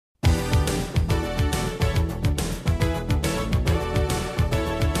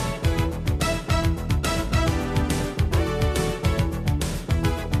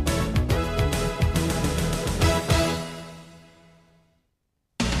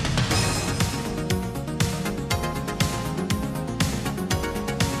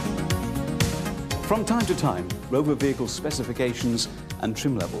From time to time, Rover vehicle specifications and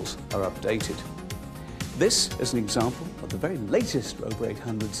trim levels are updated. This is an example of the very latest Rover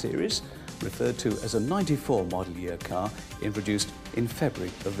 800 series, referred to as a 94 model year car, introduced in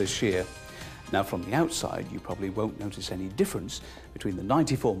February of this year. Now, from the outside, you probably won't notice any difference between the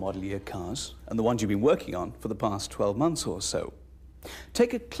 94 model year cars and the ones you've been working on for the past 12 months or so.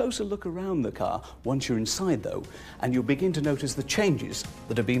 Take a closer look around the car once you're inside, though, and you'll begin to notice the changes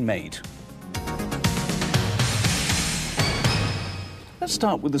that have been made. Let's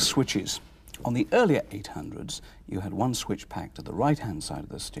start with the switches. On the earlier 800s, you had one switch packed to the right-hand side of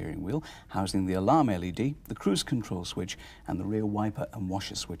the steering wheel, housing the alarm LED, the cruise control switch, and the rear wiper and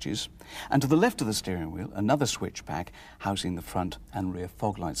washer switches. And to the left of the steering wheel, another switch pack housing the front and rear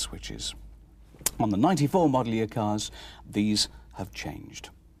fog light switches. On the 94 model year cars, these have changed.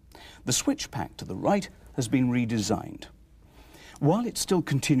 The switch pack to the right has been redesigned. While it still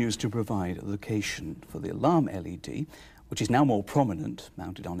continues to provide a location for the alarm LED, which is now more prominent,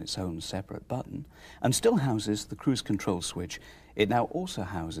 mounted on its own separate button, and still houses the cruise control switch, it now also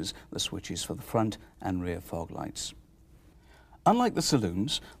houses the switches for the front and rear fog lights. Unlike the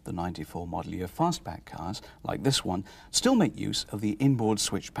saloons, the 94 model year fastback cars, like this one, still make use of the inboard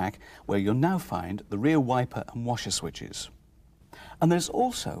switch pack, where you'll now find the rear wiper and washer switches. And there's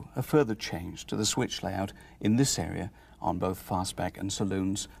also a further change to the switch layout in this area on both fastback and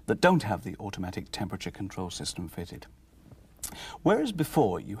saloons that don't have the automatic temperature control system fitted. Whereas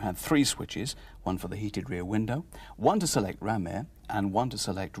before you had 3 switches, one for the heated rear window, one to select ram air, and one to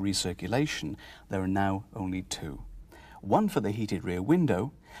select recirculation, there are now only 2. One for the heated rear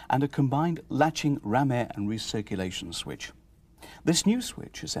window, and a combined latching ram air and recirculation switch. This new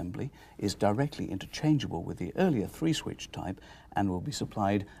switch assembly is directly interchangeable with the earlier 3-switch type and will be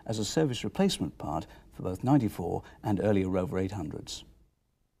supplied as a service replacement part for both 94 and earlier Rover 800s.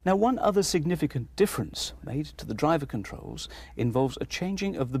 Now, one other significant difference made to the driver controls involves a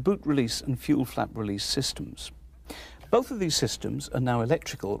changing of the boot release and fuel flap release systems. Both of these systems are now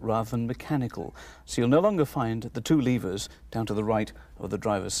electrical rather than mechanical, so you'll no longer find the 2 levers down to the right of the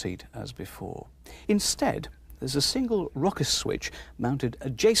driver's seat as before. Instead, there's a single rocker switch mounted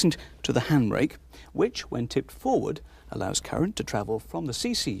adjacent to the handbrake, which, when tipped forward, allows current to travel from the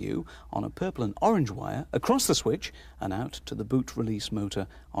CCU on a purple and orange wire across the switch and out to the boot release motor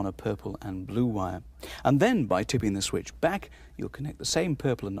on a purple and blue wire. And then, by tipping the switch back, you'll connect the same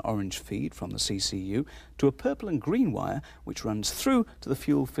purple and orange feed from the CCU to a purple and green wire which runs through to the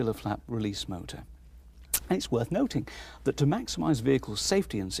fuel filler flap release motor. And it's worth noting that to maximise vehicle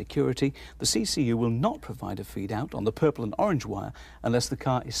safety and security, the CCU will not provide a feed out on the purple and orange wire unless the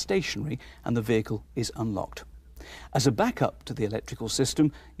car is stationary and the vehicle is unlocked. As a backup to the electrical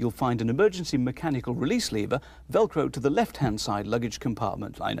system, you'll find an emergency mechanical release lever velcroed to the left-hand side luggage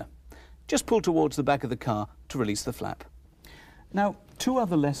compartment liner. Just pull towards the back of the car to release the flap. Now, 2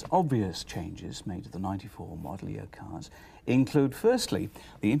 other less obvious changes made to the 94 model year cars include, firstly,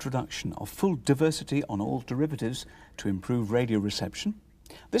 the introduction of full diversity on all derivatives to improve radio reception.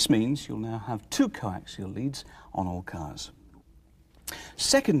 This means you'll now have 2 coaxial leads on all cars.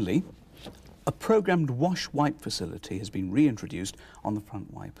 Secondly, a programmed wash-wipe facility has been reintroduced on the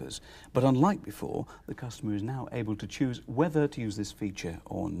front wipers, but unlike before, the customer is now able to choose whether to use this feature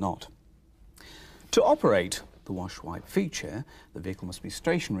or not. To operate the wash-wipe feature, the vehicle must be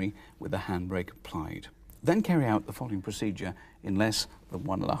stationary with the handbrake applied. Then carry out the following procedure in less than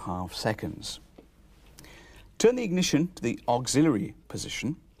 1.5 seconds. Turn the ignition to the auxiliary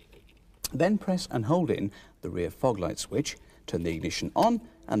position, then press and hold in the rear fog light switch, turn the ignition on,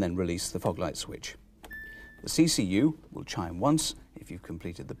 and then release the fog light switch. The CCU will chime once if you've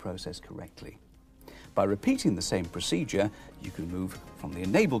completed the process correctly. By repeating the same procedure, you can move from the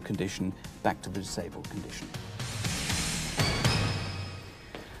enabled condition back to the disabled condition.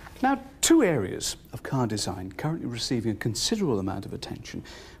 Now, 2 areas of car design currently receiving a considerable amount of attention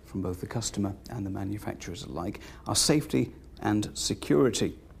from both the customer and the manufacturers alike are safety and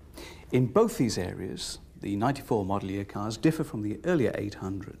security. In both these areas, the 94 model year cars differ from the earlier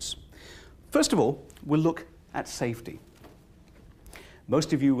 800s. First of all, we'll look at safety.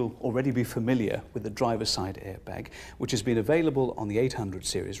 Most of you will already be familiar with the driver's side airbag, which has been available on the 800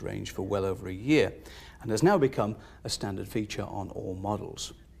 series range for well over a year and has now become a standard feature on all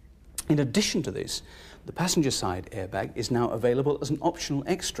models. In addition to this, the passenger side airbag is now available as an optional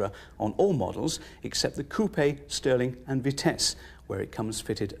extra on all models except the Coupe, Sterling and Vitesse, where it comes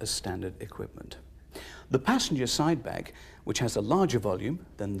fitted as standard equipment. The passenger side bag, which has a larger volume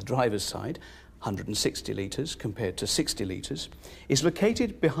than the driver's side, 160 litres compared to 60 litres, is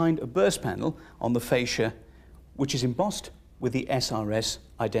located behind a burst panel on the fascia, which is embossed with the SRS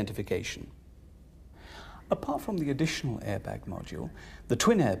identification. Apart from the additional airbag module, the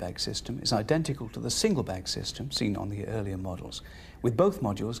twin airbag system is identical to the single bag system seen on the earlier models, with both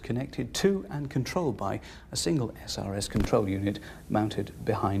modules connected to and controlled by a single SRS control unit mounted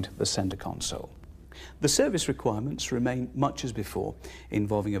behind the center console. The service requirements remain much as before,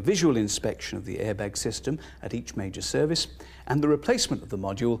 involving a visual inspection of the airbag system at each major service and the replacement of the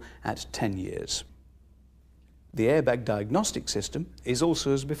module at 10 years. The airbag diagnostic system is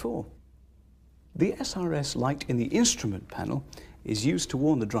also as before. The SRS light in the instrument panel is used to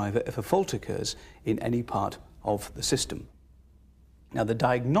warn the driver if a fault occurs in any part of the system. Now, the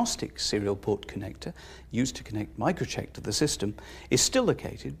diagnostic serial port connector used to connect microcheck to the system is still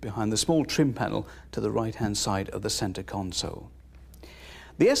located behind the small trim panel to the right-hand side of the center console.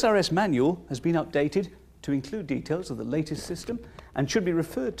 The SRS manual has been updated to include details of the latest system and should be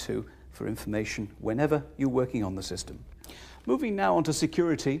referred to for information whenever you're working on the system. Moving now on to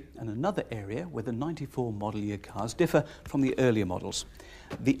security and another area where the 94 model year cars differ from the earlier models.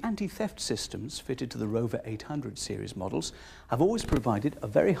 The anti-theft systems fitted to the Rover 800 series models have always provided a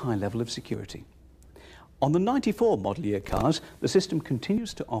very high level of security. On the 94 model year cars, the system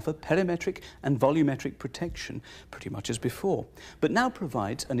continues to offer perimetric and volumetric protection pretty much as before, but now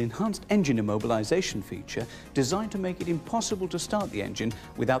provides an enhanced engine immobilization feature designed to make it impossible to start the engine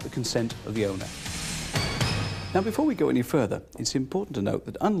without the consent of the owner. Now, before we go any further, it's important to note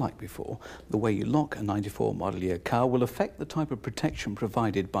that unlike before, the way you lock a 94 model year car will affect the type of protection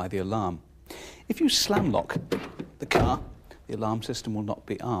provided by the alarm. If you slam lock the car, the alarm system will not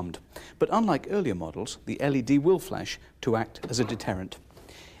be armed. But unlike earlier models, the LED will flash to act as a deterrent.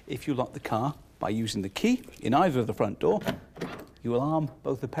 If you lock the car by using the key in either of the front door, you will arm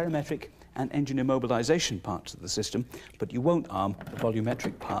both the perimetric and engine immobilization parts of the system, but you won't arm the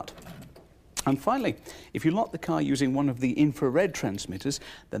volumetric part. And finally, if you lock the car using one of the infrared transmitters,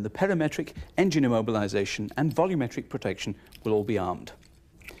 then the perimetric, engine immobilization and volumetric protection will all be armed.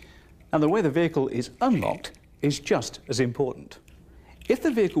 Now, the way the vehicle is unlocked is just as important. If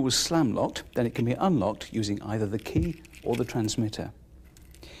the vehicle was slam locked, then it can be unlocked using either the key or the transmitter.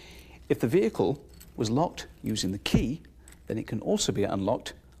 If the vehicle was locked using the key, then it can also be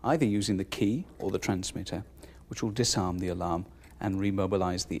unlocked either using the key or the transmitter, which will disarm the alarm and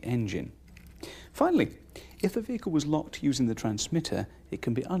remobilize the engine. Finally, if the vehicle was locked using the transmitter, it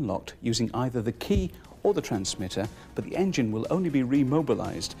can be unlocked using either the key or the transmitter, but the engine will only be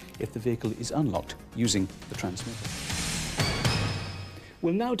remobilized if the vehicle is unlocked using the transmitter.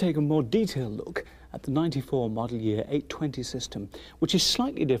 We'll now take a more detailed look at the 94 model year 820 system, which is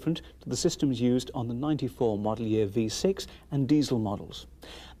slightly different to the systems used on the 94 model year V6 and diesel models.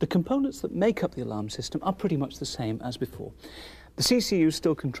 The components that make up the alarm system are pretty much the same as before. The CCU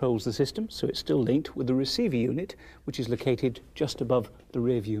still controls the system, so it's still linked with the receiver unit, which is located just above the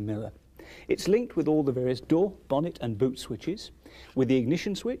rear view mirror. It's linked with all the various door, bonnet and boot switches, with the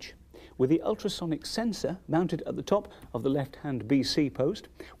ignition switch, with the ultrasonic sensor mounted at the top of the left-hand BC post,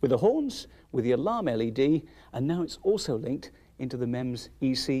 with the horns, with the alarm LED, and now it's also linked into the MEMS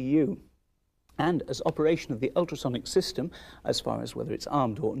ECU. And as operation of the ultrasonic system, as far as whether it's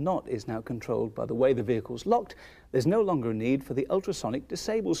armed or not, is now controlled by the way the vehicle's locked, there's no longer a need for the ultrasonic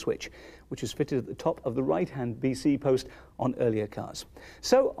disable switch, which is fitted at the top of the right-hand BC post on earlier cars.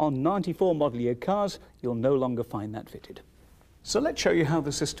 So on 94 model year cars, you'll no longer find that fitted. So let's show you how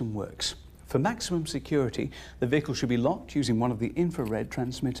the system works. For maximum security, the vehicle should be locked using one of the infrared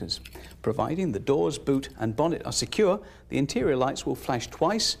transmitters. Providing the doors, boot and bonnet are secure, the interior lights will flash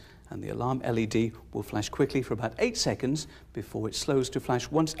twice and the alarm LED will flash quickly for about 8 seconds before it slows to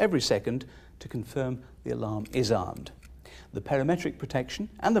flash once every second to confirm the alarm is armed. The perimetric protection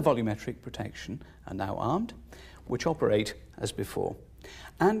and the volumetric protection are now armed, which operate as before.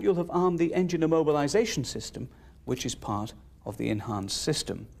 And you'll have armed the engine immobilization system, which is part of the enhanced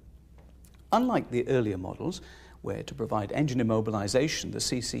system. Unlike the earlier models, where to provide engine immobilization, the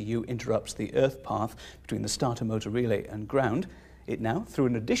CCU interrupts the earth path between the starter motor relay and ground, it now, through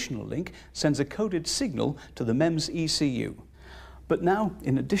an additional link, sends a coded signal to the MEMS ECU. But now,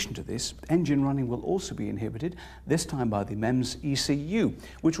 in addition to this, engine running will also be inhibited, this time by the MEMS ECU,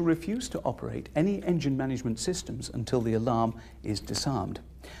 which will refuse to operate any engine management systems until the alarm is disarmed.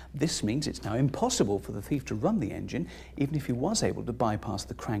 This means it's now impossible for the thief to run the engine, even if he was able to bypass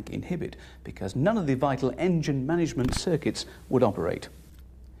the crank inhibit, because none of the vital engine management circuits would operate.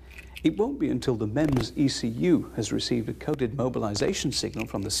 It won't be until the MEMS ECU has received a coded mobilization signal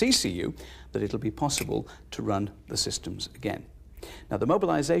from the CCU that it'll be possible to run the systems again. Now, the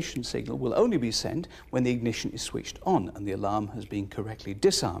mobilization signal will only be sent when the ignition is switched on and the alarm has been correctly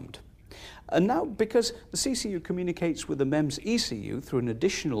disarmed. And now, because the CCU communicates with the MEMS ECU through an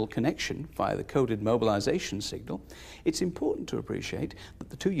additional connection via the coded mobilization signal, it's important to appreciate that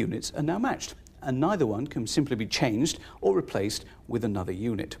the two units are now matched, and neither one can simply be changed or replaced with another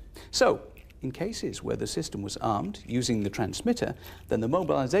unit. So, in cases where the system was armed using the transmitter, then the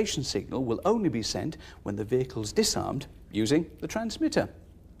mobilization signal will only be sent when the vehicle's disarmed using the transmitter.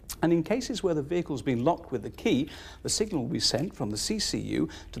 And in cases where the vehicle's been locked with the key, the signal will be sent from the CCU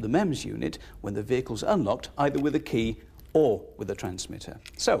to the MEMS unit when the vehicle's unlocked either with a key or with a transmitter.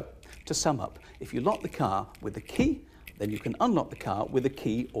 So, to sum up, if you lock the car with the key, then you can unlock the car with the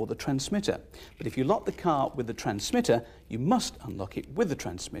key or the transmitter. But if you lock the car with the transmitter, you must unlock it with the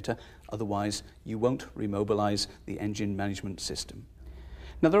transmitter, otherwise you won't remobilize the engine management system.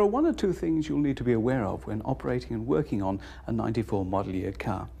 Now, there are one or two things you'll need to be aware of when operating and working on a 94 model year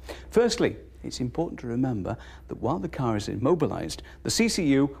car. Firstly, it's important to remember that while the car is immobilized, the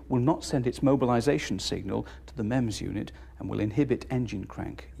CCU will not send its mobilization signal to the MEMS unit and will inhibit engine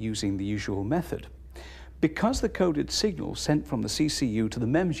crank using the usual method. Because the coded signal sent from the CCU to the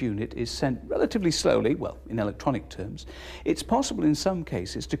MEMS unit is sent relatively slowly, well, in electronic terms, it's possible in some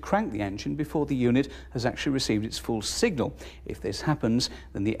cases to crank the engine before the unit has actually received its full signal. If this happens,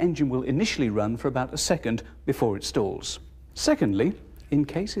 then the engine will initially run for about a second before it stalls. Secondly, in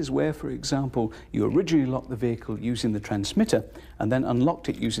cases where, for example, you originally locked the vehicle using the transmitter and then unlocked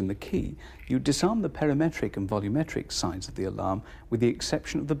it using the key, you disarm the parametric and volumetric sides of the alarm with the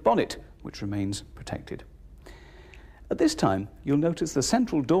exception of the bonnet, which remains protected. At this time, you'll notice the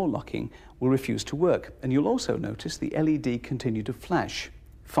central door locking will refuse to work, and you'll also notice the LED continue to flash.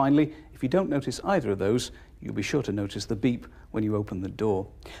 Finally, if you don't notice either of those, you'll be sure to notice the beep when you open the door.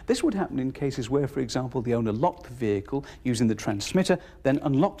 This would happen in cases where, for example, the owner locked the vehicle using the transmitter, then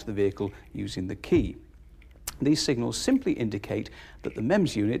unlocked the vehicle using the key. These signals simply indicate that the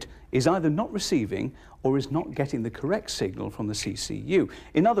MEMS unit is either not receiving or is not getting the correct signal from the CCU.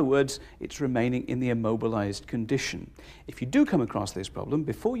 In other words, it's remaining in the immobilized condition. If you do come across this problem,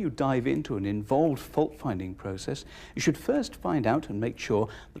 before you dive into an involved fault-finding process, you should first find out and make sure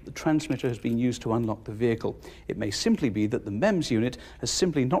that the transmitter has been used to unlock the vehicle. It may simply be that the MEMS unit has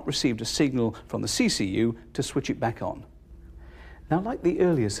simply not received a signal from the CCU to switch it back on. Now, like the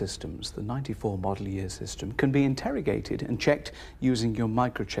earlier systems, the 94 model year system can be interrogated and checked using your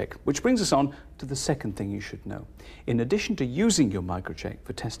microcheck, which brings us on to the second thing you should know. In addition to using your microcheck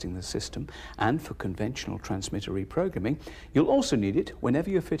for testing the system and for conventional transmitter reprogramming, you'll also need it whenever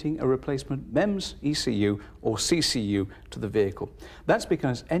you're fitting a replacement MEMS ECU or CCU to the vehicle. That's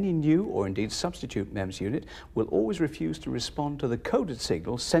because any new or indeed substitute MEMS unit will always refuse to respond to the coded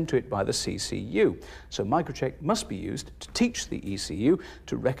signal sent to it by the CCU. So microcheck must be used to teach the ECU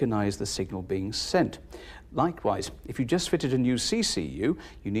to recognize the signal being sent. Likewise, if you just fitted a new CCU,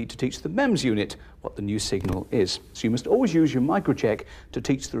 you need to teach the MEMS unit what the new signal is. So you must always use your microcheck to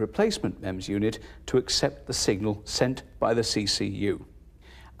teach the replacement MEMS unit to accept the signal sent by the CCU.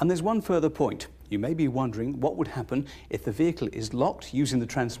 And there's one further point. You may be wondering what would happen if the vehicle is locked using the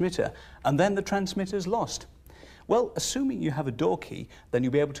transmitter and then the transmitter is lost. Well, assuming you have a door key, then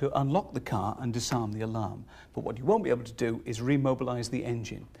you'll be able to unlock the car and disarm the alarm. But what you won't be able to do is remobilize the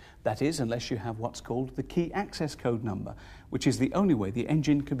engine. That is, unless you have what's called the key access code number, which is the only way the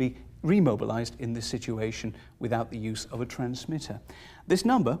engine can be remobilized in this situation without the use of a transmitter. This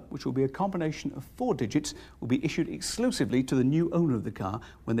number, which will be a combination of 4 digits, will be issued exclusively to the new owner of the car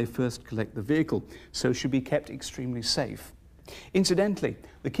when they first collect the vehicle, so should be kept extremely safe. Incidentally,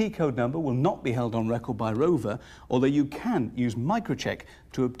 the key code number will not be held on record by Rover, although you can use microcheck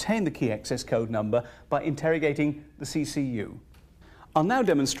to obtain the key access code number by interrogating the CCU. I'll now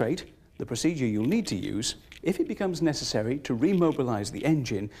demonstrate the procedure you'll need to use if it becomes necessary to remobilize the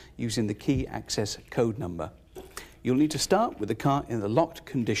engine using the key access code number. You'll need to start with the car in the locked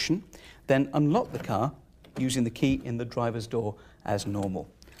condition, then unlock the car using the key in the driver's door as normal.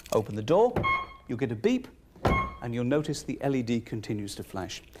 Open the door, you'll get a beep, and you'll notice the LED continues to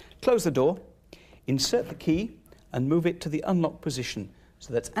flash. Close the door, insert the key, and move it to the unlock position.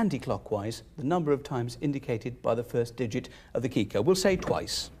 So that's anti-clockwise, the number of times indicated by the first digit of the key code. We'll say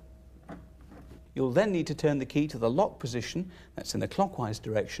twice. You'll then need to turn the key to the lock position, that's in the clockwise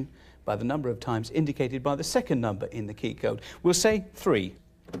direction, by the number of times indicated by the second number in the key code. We'll say 3.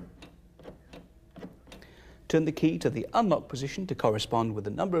 Turn the key to the unlock position to correspond with the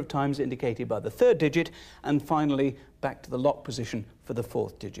number of times indicated by the third digit, and finally back to the lock position for the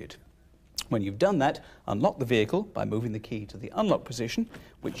 4th digit. When you've done that, unlock the vehicle by moving the key to the unlock position,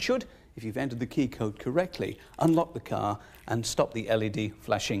 which should, if you've entered the key code correctly, unlock the car and stop the LED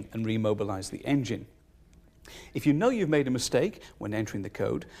flashing and remobilize the engine. If you know you've made a mistake when entering the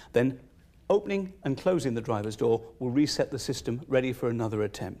code, then opening and closing the driver's door will reset the system ready for another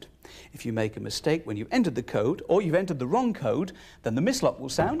attempt. If you make a mistake when you've entered the code, or you've entered the wrong code, then the mislock will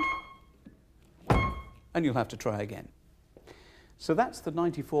sound and you'll have to try again. So that's the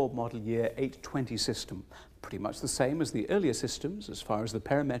 94 model year 820 system. Pretty much the same as the earlier systems as far as the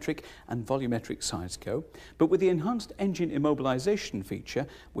parametric and volumetric sides go, but with the enhanced engine immobilization feature,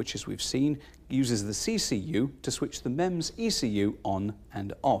 which, as we've seen, uses the CCU to switch the MEMS ECU on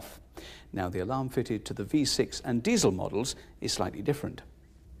and off. Now, the alarm fitted to the V6 and diesel models is slightly different.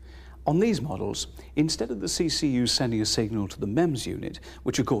 On these models, instead of the CCU sending a signal to the MEMS unit,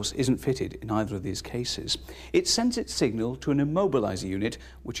 which of course isn't fitted in either of these cases, it sends its signal to an immobilizer unit,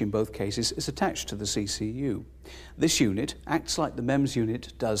 which in both cases is attached to the CCU. This unit acts like the MEMS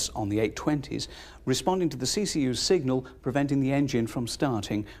unit does on the 820s, responding to the CCU's signal, preventing the engine from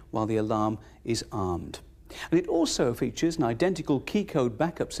starting while the alarm is armed. And it also features an identical key code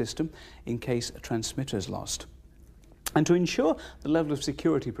backup system in case a transmitter is lost. And to ensure the level of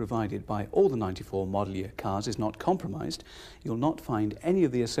security provided by all the 94 model year cars is not compromised, you'll not find any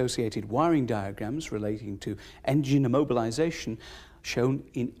of the associated wiring diagrams relating to engine immobilization shown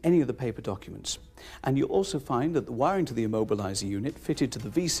in any of the paper documents. And you'll also find that the wiring to the immobilizer unit fitted to the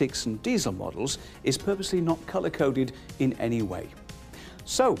V6 and diesel models is purposely not color-coded in any way.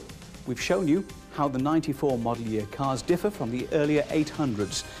 So, we've shown you how the 94 model year cars differ from the earlier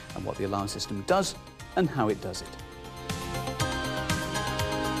 800s and what the alarm system does and how it does it.